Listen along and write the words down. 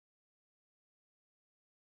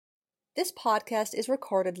This podcast is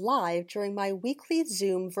recorded live during my weekly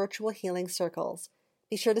Zoom virtual healing circles.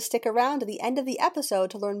 Be sure to stick around to the end of the episode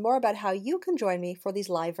to learn more about how you can join me for these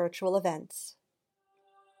live virtual events.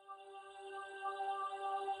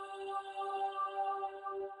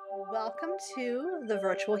 Welcome to the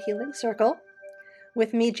Virtual Healing Circle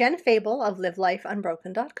with me, Jen Fable of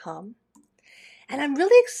LiveLifeUnbroken.com. And I'm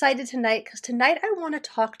really excited tonight because tonight I want to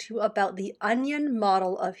talk to you about the onion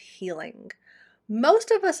model of healing.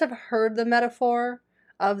 Most of us have heard the metaphor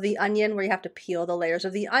of the onion where you have to peel the layers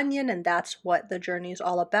of the onion, and that's what the journey is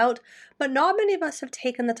all about. But not many of us have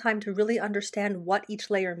taken the time to really understand what each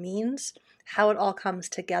layer means, how it all comes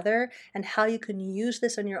together, and how you can use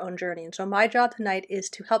this in your own journey. And so my job tonight is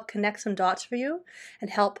to help connect some dots for you and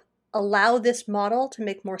help allow this model to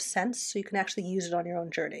make more sense so you can actually use it on your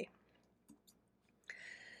own journey.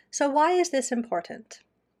 So why is this important?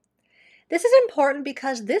 This is important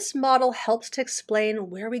because this model helps to explain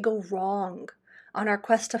where we go wrong on our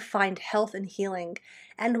quest to find health and healing,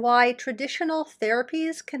 and why traditional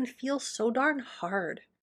therapies can feel so darn hard.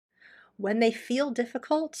 When they feel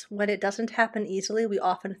difficult, when it doesn't happen easily, we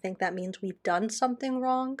often think that means we've done something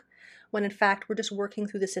wrong, when in fact we're just working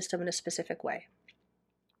through the system in a specific way.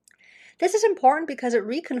 This is important because it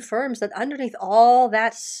reconfirms that underneath all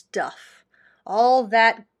that stuff, all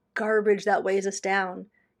that garbage that weighs us down,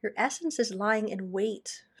 your essence is lying in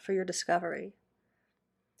wait for your discovery.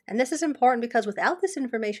 And this is important because without this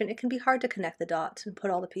information, it can be hard to connect the dots and put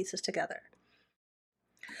all the pieces together.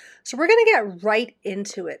 So we're going to get right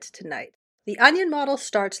into it tonight. The onion model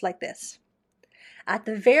starts like this. At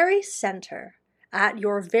the very center, at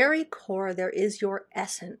your very core, there is your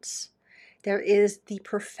essence. There is the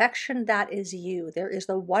perfection that is you. There is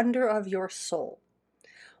the wonder of your soul.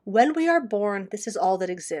 When we are born, this is all that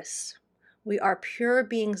exists. We are pure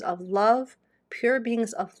beings of love, pure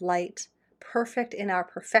beings of light, perfect in our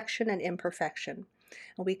perfection and imperfection.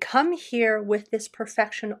 And we come here with this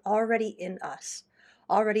perfection already in us,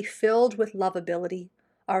 already filled with lovability,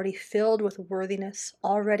 already filled with worthiness,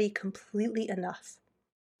 already completely enough.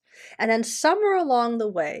 And then somewhere along the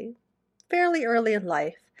way, fairly early in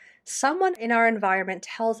life, someone in our environment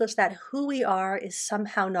tells us that who we are is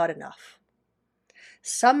somehow not enough.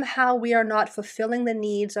 Somehow we are not fulfilling the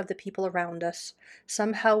needs of the people around us.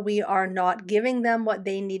 Somehow we are not giving them what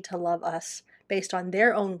they need to love us based on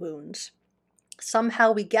their own wounds.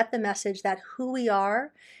 Somehow we get the message that who we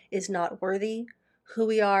are is not worthy, who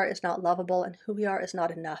we are is not lovable, and who we are is not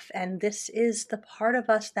enough. And this is the part of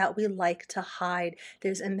us that we like to hide.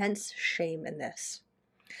 There's immense shame in this.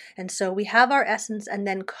 And so we have our essence, and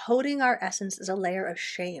then coating our essence is a layer of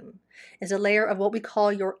shame, is a layer of what we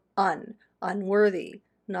call your unworthy,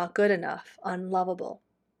 not good enough, unlovable.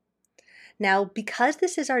 Now, because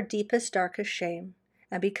this is our deepest, darkest shame,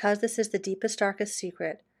 and because this is the deepest, darkest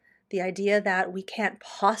secret, the idea that we can't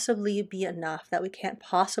possibly be enough, that we can't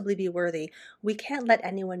possibly be worthy, we can't let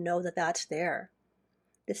anyone know that that's there.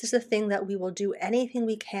 This is the thing that we will do anything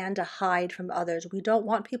we can to hide from others. We don't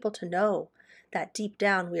want people to know that deep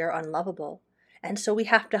down we are unlovable. And so we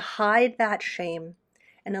have to hide that shame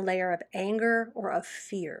in a layer of anger or of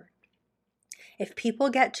fear. If people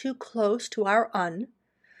get too close to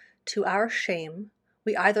to our shame,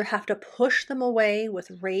 we either have to push them away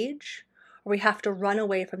with rage, or we have to run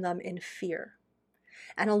away from them in fear.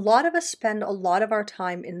 And a lot of us spend a lot of our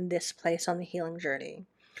time in this place on the healing journey.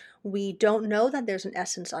 We don't know that there's an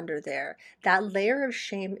essence under there. That layer of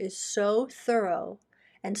shame is so thorough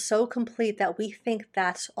and so complete that we think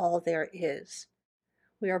that's all there is.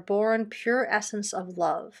 We are born pure essence of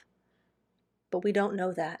love, but we don't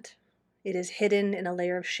know that. It is hidden in a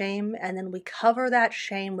layer of shame, and then we cover that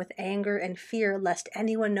shame with anger and fear lest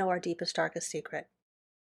anyone know our deepest, darkest secret.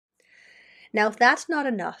 Now, if that's not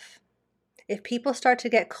enough, if people start to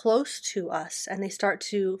get close to us and they start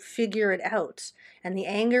to figure it out, and the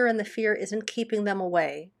anger and the fear isn't keeping them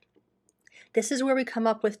away, this is where we come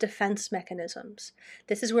up with defense mechanisms.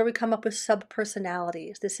 This is where we come up with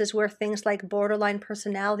subpersonalities. This is where things like borderline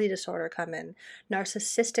personality disorder come in,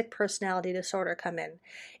 narcissistic personality disorder come in.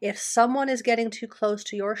 If someone is getting too close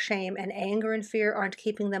to your shame and anger and fear aren't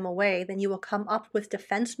keeping them away, then you will come up with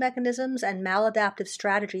defense mechanisms and maladaptive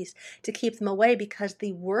strategies to keep them away, because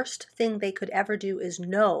the worst thing they could ever do is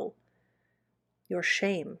know your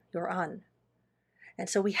shame, your And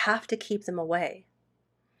so we have to keep them away.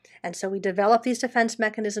 And so we develop these defense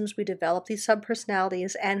mechanisms, we develop these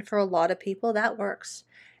subpersonalities, and for a lot of people that works.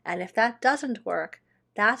 And if that doesn't work,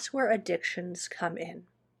 that's where addictions come in.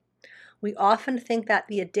 We often think that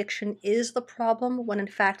the addiction is the problem, when in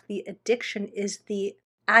fact the addiction is the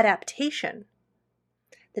adaptation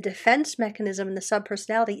The defense mechanism in the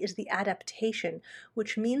subpersonality is the adaptation,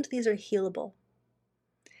 which means these are healable.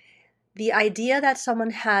 The idea that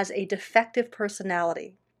someone has a defective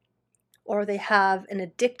personality or they have an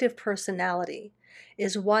addictive personality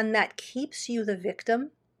is one that keeps you the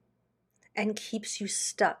victim and keeps you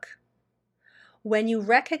stuck. When you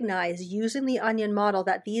recognize using the onion model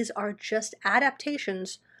that these are just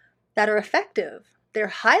adaptations that are effective, they're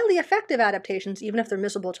highly effective adaptations even if they're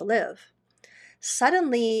miserable to live.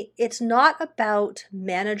 Suddenly, it's not about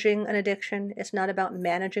managing an addiction. It's not about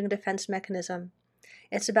managing a defense mechanism.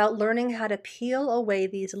 It's about learning how to peel away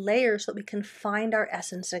these layers so that we can find our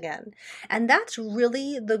essence again. And that's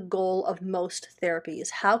really the goal of most therapies.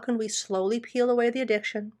 How can we slowly peel away the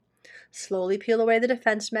addiction, slowly peel away the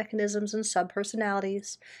defense mechanisms and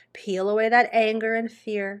subpersonalities, peel away that anger and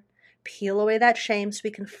fear, peel away that shame so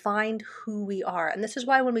we can find who we are. And this is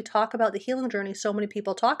why when we talk about the healing journey, so many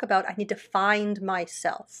people talk about, I need to find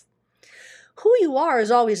myself. Who you are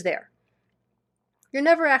is always there. You're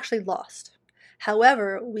never actually lost.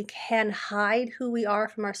 However, we can hide who we are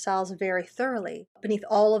from ourselves very thoroughly beneath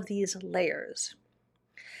all of these layers.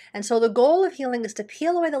 And so the goal of healing is to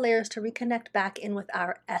peel away the layers to reconnect back in with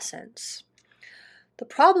our essence. The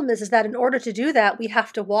problem is that in order to do that, we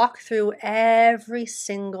have to walk through every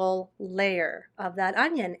single layer of that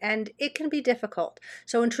onion, and it can be difficult.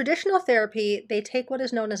 So in traditional therapy, they take what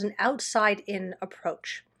is known as an outside-in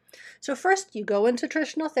approach. So first, you go into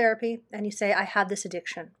traditional therapy and you say, I have this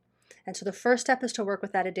addiction. And so the first step is to work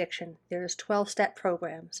with that addiction. There's 12-step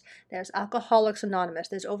programs. There's Alcoholics Anonymous.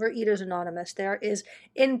 There's Overeaters Anonymous. There is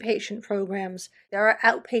inpatient programs. There are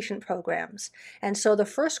outpatient programs. And so the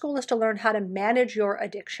first goal is to learn how to manage your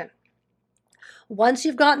addiction. Once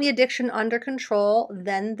you've gotten the addiction under control,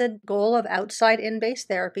 then the goal of outside-in based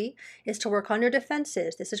therapy is to work on your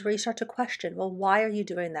defenses. This is where you start to question, well, why are you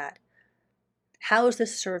doing that? How is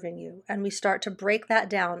this serving you? And we start to break that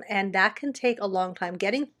down, and that can take a long time.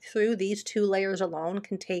 Getting through these 2 layers alone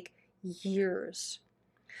can take years,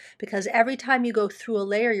 because every time you go through a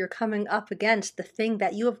layer, you're coming up against the thing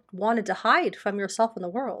that you have wanted to hide from yourself in the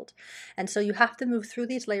world. And so you have to move through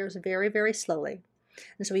these layers very, very slowly.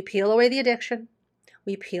 And so we peel away the addiction,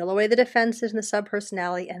 we peel away the defenses and the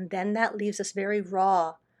subpersonality, and then that leaves us very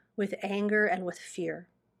raw with anger and with fear.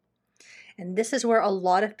 And this is where a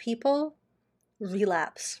lot of people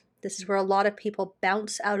relapse. This is where a lot of people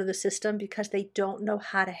bounce out of the system because they don't know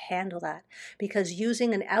how to handle that. Because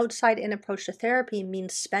using an outside-in approach to therapy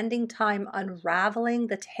means spending time unraveling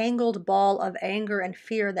the tangled ball of anger and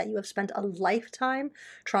fear that you have spent a lifetime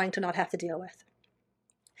trying to not have to deal with.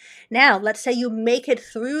 Now, let's say you make it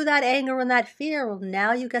through that anger and that fear. Well,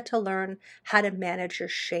 now you get to learn how to manage your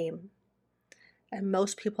shame. And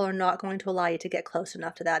most people are not going to allow you to get close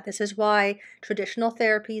enough to that. This is why traditional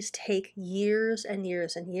therapies take years and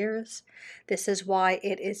years and years. This is why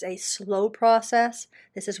it is a slow process.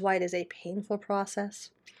 This is why it is a painful process.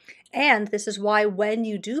 And this is why when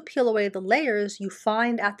you do peel away the layers, you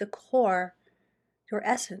find at the core your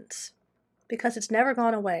essence, because it's never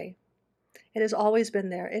gone away. It has always been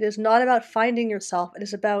there. It is not about finding yourself. It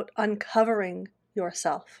is about uncovering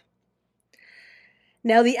yourself.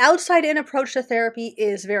 Now, the outside-in approach to therapy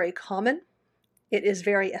is very common. It is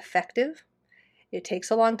very effective. It takes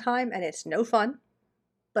a long time and it's no fun,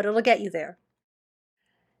 but it'll get you there.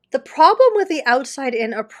 The problem with the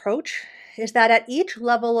outside-in approach is that at each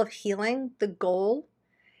level of healing, the goal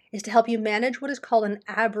is to help you manage what is called an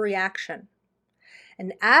abreaction.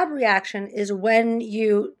 An abreaction is when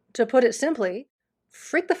you, to put it simply,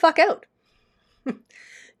 freak the fuck out.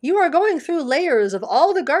 You are going through layers of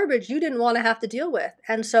all the garbage you didn't want to have to deal with.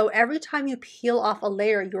 And so every time you peel off a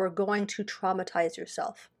layer, you're going to traumatize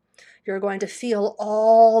yourself. You're going to feel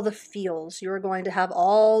all the feels. You're going to have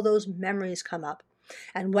all those memories come up.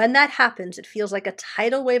 And when that happens, it feels like a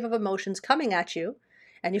tidal wave of emotions coming at you,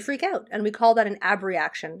 and you freak out. And we call that an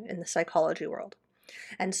abreaction in the psychology world.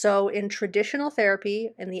 And so in traditional therapy,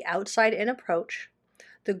 in the outside-in approach,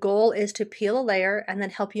 the goal is to peel a layer and then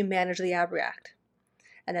help you manage the abreact.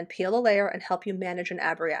 And then peel a layer and help you manage an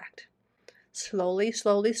abreact. Slowly,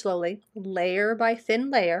 slowly, slowly, layer by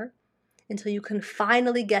thin layer, until you can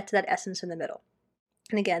finally get to that essence in the middle.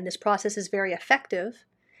 And again, this process is very effective,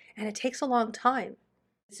 and it takes a long time.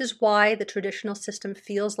 This is why the traditional system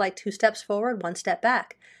feels like 2 steps forward, 1 step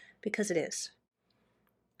back, because it is.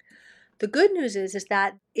 The good news is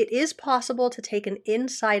that it is possible to take an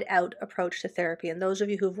inside-out approach to therapy, and those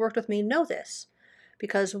of you who've worked with me know this.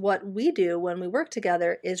 Because what we do when we work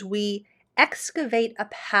together is we excavate a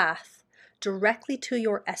path directly to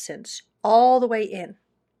your essence, all the way in.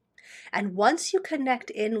 And once you connect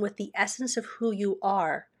in with the essence of who you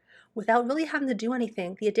are, without really having to do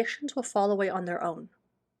anything, the addictions will fall away on their own.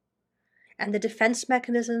 And the defense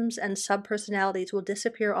mechanisms and subpersonalities will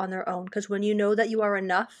disappear on their own, because when you know that you are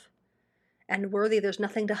enough and worthy, there's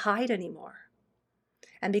nothing to hide anymore.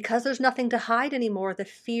 And because there's nothing to hide anymore, the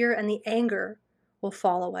fear and the anger will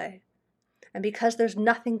fall away. And because there's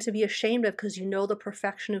nothing to be ashamed of, because you know the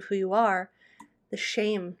perfection of who you are, the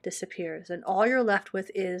shame disappears. And all you're left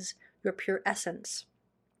with is your pure essence.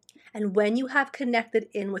 And when you have connected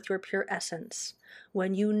in with your pure essence,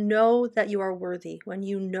 when you know that you are worthy, when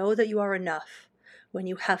you know that you are enough, when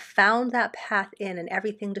you have found that path in and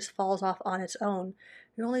everything just falls off on its own,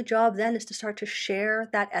 your only job then is to start to share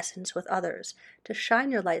that essence with others, to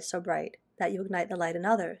shine your light so bright that you ignite the light in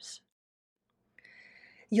others.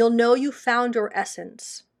 You'll know you found your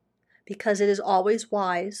essence because it is always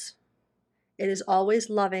wise, it is always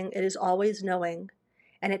loving, it is always knowing,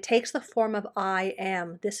 and it takes the form of I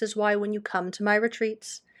am. This is why when you come to my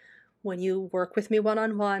retreats, when you work with me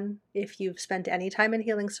one-on-one, if you've spent any time in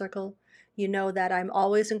Healing Circle, you know that I'm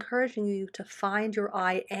always encouraging you to find your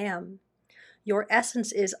I am. Your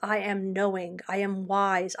essence is I am knowing, I am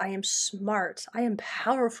wise, I am smart, I am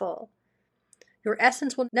powerful. Your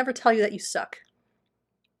essence will never tell you that you suck.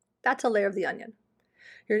 That's a layer of the onion.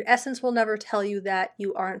 Your essence will never tell you that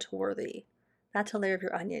you aren't worthy. That's a layer of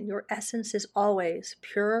your onion. Your essence is always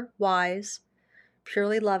pure, wise,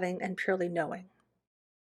 purely loving, and purely knowing.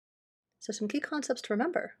 So some key concepts to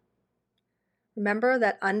remember. Remember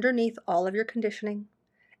that underneath all of your conditioning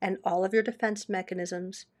and all of your defense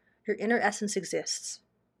mechanisms, your inner essence exists.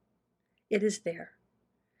 It is there.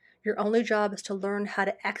 Your only job is to learn how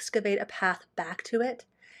to excavate a path back to it,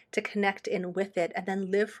 to connect in with it, and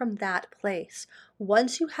then live from that place.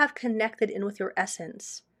 Once you have connected in with your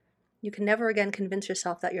essence, you can never again convince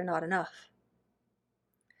yourself that you're not enough.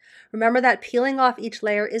 Remember that peeling off each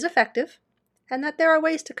layer is effective, and that there are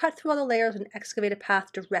ways to cut through all the layers and excavate a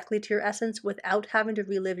path directly to your essence without having to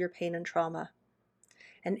relive your pain and trauma.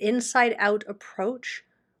 An inside-out approach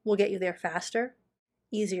will get you there faster,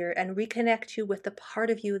 easier, and reconnect you with the part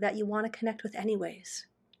of you that you want to connect with anyways.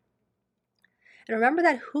 And remember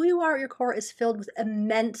that who you are at your core is filled with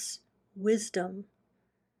immense wisdom.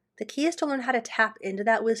 The key is to learn how to tap into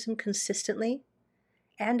that wisdom consistently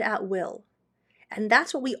and at will. And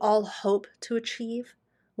that's what we all hope to achieve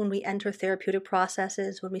when we enter therapeutic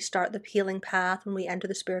processes, when we start the healing path, when we enter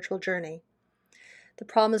the spiritual journey. The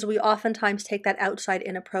problem is we oftentimes take that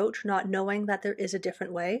outside-in approach, not knowing that there is a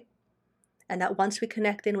different way, and that once we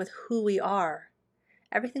connect in with who we are,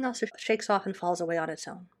 everything else just shakes off and falls away on its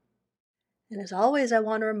own. And as always, I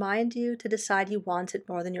want to remind you to decide you want it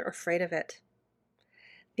more than you're afraid of it.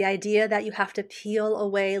 The idea that you have to peel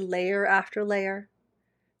away layer after layer,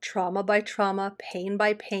 trauma by trauma, pain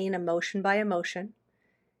by pain, emotion by emotion,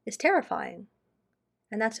 is terrifying.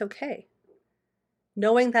 And that's okay.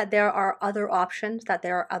 Knowing that there are other options, that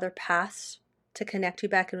there are other paths to connect you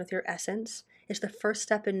back in with your essence, is the first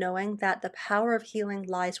step in knowing that the power of healing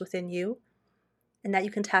lies within you and that you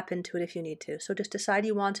can tap into it if you need to. So just decide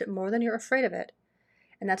you want it more than you're afraid of it.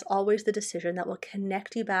 And that's always the decision that will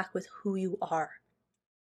connect you back with who you are.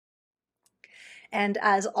 And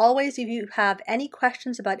as always, if you have any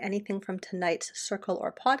questions about anything from tonight's circle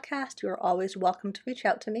or podcast, you are always welcome to reach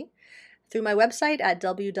out to me through my website at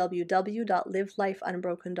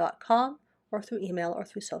www.livelifeunbroken.com or through email or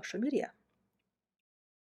through social media.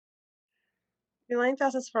 Been learning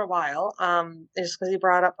about this for a while, just because you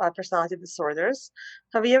brought up personality disorders.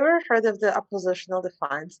 Have you ever heard of the oppositional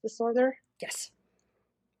defiance disorder? Yes.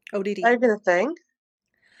 ODD. That even a thing?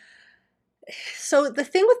 So the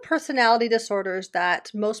thing with personality disorders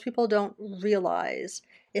that most people don't realize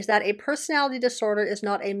is that a personality disorder is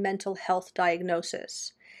not a mental health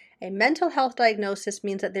diagnosis. A mental health diagnosis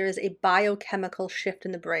means that there is a biochemical shift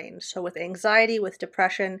in the brain. So with anxiety, with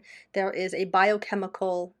depression, there is a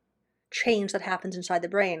biochemical change that happens inside the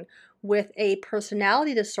brain. With a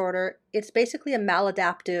personality disorder, it's basically a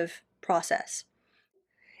maladaptive process.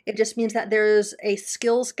 It just means that there's a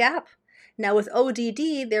skills gap. Now with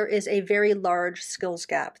ODD, there is a very large skills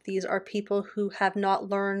gap. These are people who have not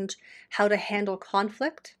learned how to handle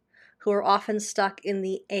conflict, who are often stuck in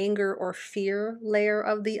the anger or fear layer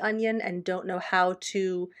of the onion and don't know how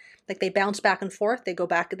to, like they bounce back and forth, they go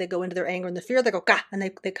into their anger and the fear, they go, gah, and they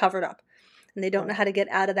cover it up. And they don't know how to get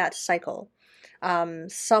out of that cycle.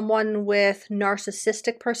 Someone with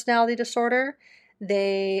narcissistic personality disorder,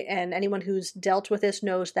 and anyone who's dealt with this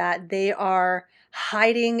knows that they are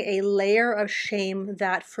hiding a layer of shame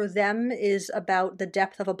that for them is about the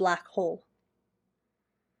depth of a black hole.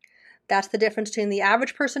 That's the difference between the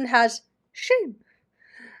average person has shame.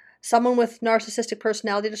 Someone with narcissistic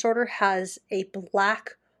personality disorder has a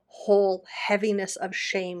black whole heaviness of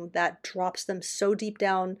shame that drops them so deep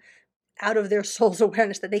down out of their soul's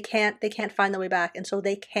awareness that they can't find their way back. And so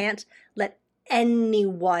they can't let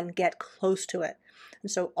anyone get close to it.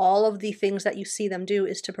 And so all of the things that you see them do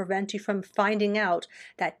is to prevent you from finding out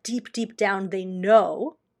that deep, deep down they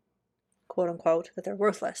know, quote unquote, that they're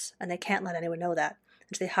worthless, and they can't let anyone know that.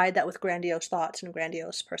 And so they hide that with grandiose thoughts and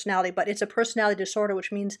grandiose personality. But it's a personality disorder,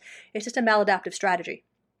 which means it's just a maladaptive strategy.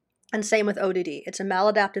 And same with ODD. It's a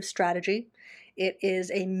maladaptive strategy. It is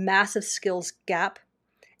a massive skills gap,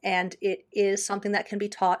 and it is something that can be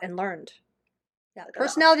taught and learned. Yeah,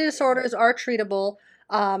 personality disorders are treatable.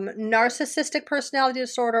 Narcissistic personality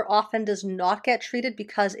disorder often does not get treated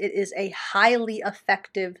because it is a highly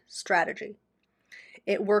effective strategy.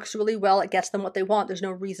 It works really well. It gets them what they want. There's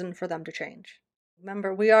no reason for them to change.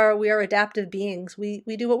 Remember, we are adaptive beings. We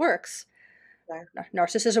do what works.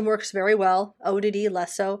 Narcissism works very well. ODD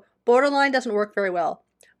less so. Borderline doesn't work very well.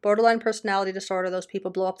 Borderline personality disorder, those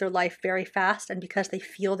people blow up their life very fast, and because they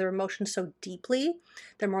feel their emotions so deeply,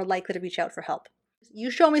 they're more likely to reach out for help.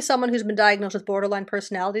 You show me someone who's been diagnosed with borderline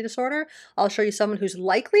personality disorder, I'll show you someone who's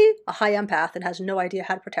likely a high empath and has no idea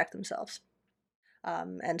how to protect themselves.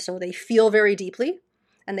 And so they feel very deeply,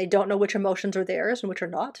 and they don't know which emotions are theirs and which are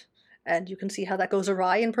not. And you can see how that goes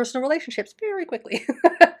awry in personal relationships very quickly.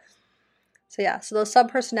 So yeah, so those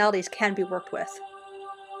subpersonalities can be worked with.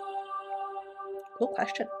 Cool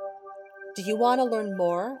question. Do you want to learn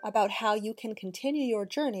more about how you can continue your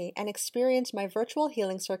journey and experience my virtual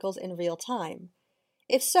healing circles in real time?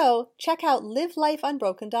 If so, check out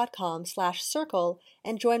livelifeunbroken.com/circle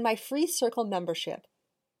and join my free circle membership.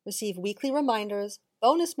 Receive weekly reminders,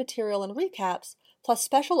 bonus material and recaps, plus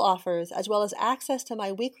special offers, as well as access to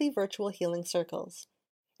my weekly virtual healing circles.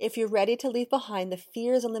 If you're ready to leave behind the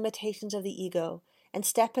fears and limitations of the ego and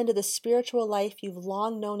step into the spiritual life you've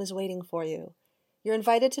long known is waiting for you, you're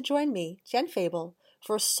invited to join me, Jen Fable,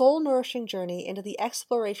 for a soul-nourishing journey into the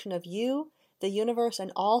exploration of you, the universe,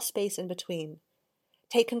 and all space in between.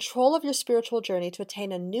 Take control of your spiritual journey to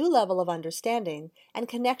attain a new level of understanding and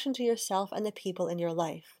connection to yourself and the people in your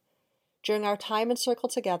life. During our time in circle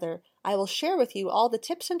together, I will share with you all the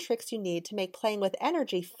tips and tricks you need to make playing with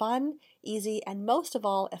energy fun, easy, and most of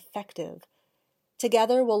all, effective.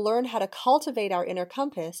 Together, we'll learn how to cultivate our inner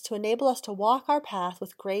compass to enable us to walk our path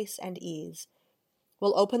with grace and ease.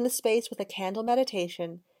 We'll open the space with a candle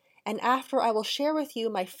meditation, and after I will share with you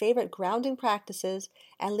my favorite grounding practices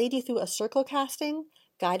and lead you through a circle casting,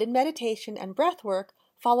 guided meditation, and breath work,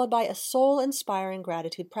 followed by a soul-inspiring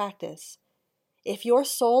gratitude practice. If your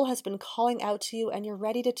soul has been calling out to you and you're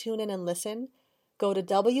ready to tune in and listen, go to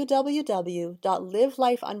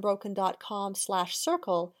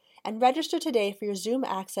www.livelifeunbroken.com/circle and register today for your Zoom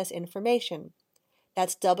access information.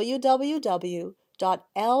 That's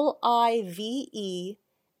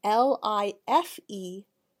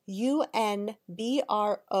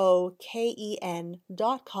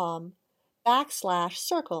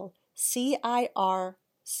CIRCLE.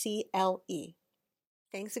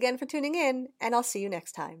 Thanks again for tuning in, and I'll see you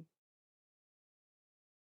next time.